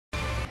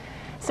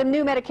Some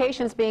new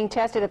medications being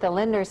tested at the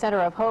Lindner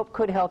Center of Hope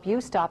could help you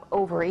stop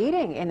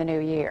overeating in the new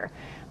year.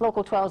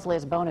 Local 12's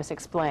Liz Bonis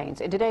explains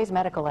in today's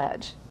Medical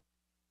Edge.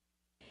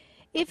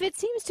 If it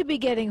seems to be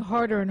getting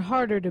harder and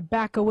harder to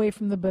back away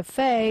from the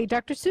buffet,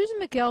 Dr. Susan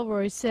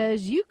McElroy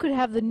says you could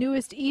have the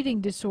newest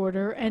eating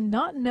disorder and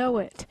not know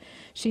it.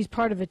 She's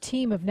part of a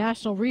team of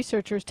national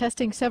researchers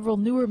testing several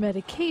newer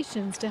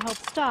medications to help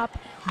stop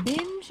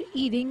binge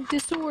eating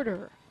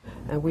disorder.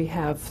 And we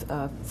have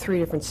 3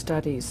 different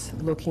studies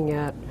looking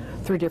at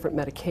 3 different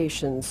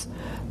medications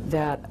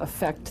that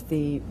affect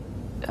the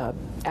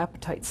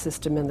appetite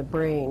system in the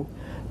brain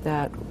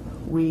that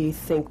we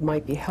think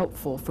might be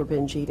helpful for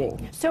binge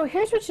eating. So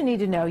here's what you need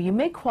to know. You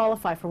may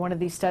qualify for one of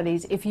these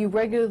studies if you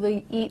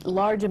regularly eat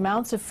large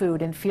amounts of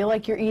food and feel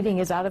like your eating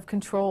is out of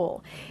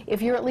control.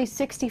 If you're at least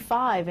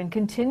 65 and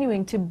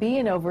continuing to be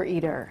an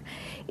overeater.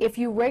 If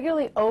you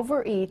regularly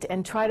overeat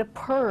and try to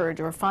purge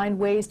or find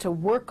ways to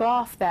work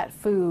off that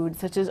food,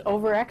 such as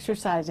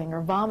overexercising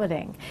or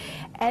vomiting.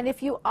 And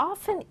if you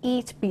often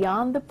eat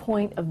beyond the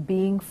point of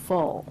being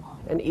full.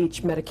 And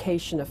each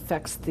medication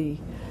affects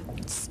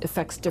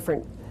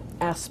different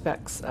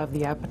aspects of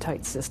the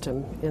appetite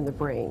system in the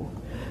brain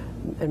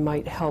and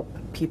might help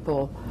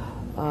people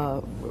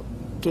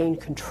gain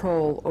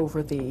control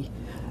over the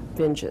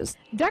binges.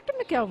 Dr.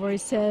 McElroy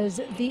says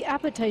the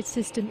appetite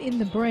system in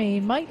the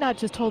brain might not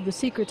just hold the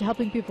secret to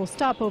helping people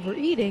stop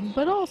overeating,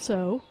 but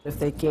also if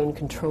they gain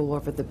control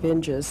over the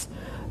binges,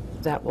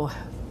 that will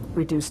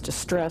reduce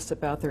distress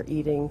about their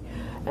eating,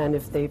 and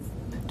if they've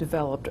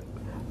developed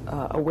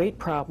a weight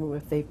problem,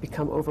 if they've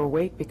become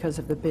overweight because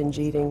of the binge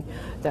eating,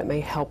 that may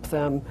help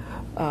them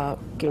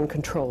gain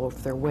control over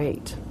their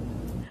weight.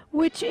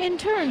 Which in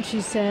turn,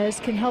 she says,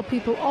 can help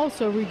people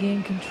also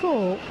regain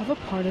control of a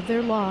part of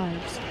their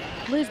lives.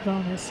 Liz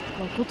Bonis,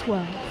 Local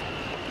 12.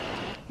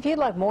 If you'd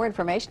like more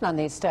information on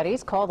these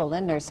studies, call the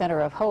Lindner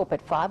Center of Hope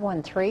at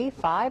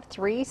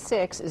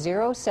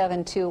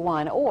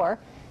 513-536-0721 or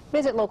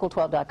visit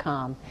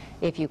local12.com.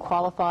 If you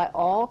qualify,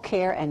 all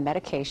care and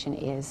medication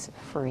is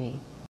free.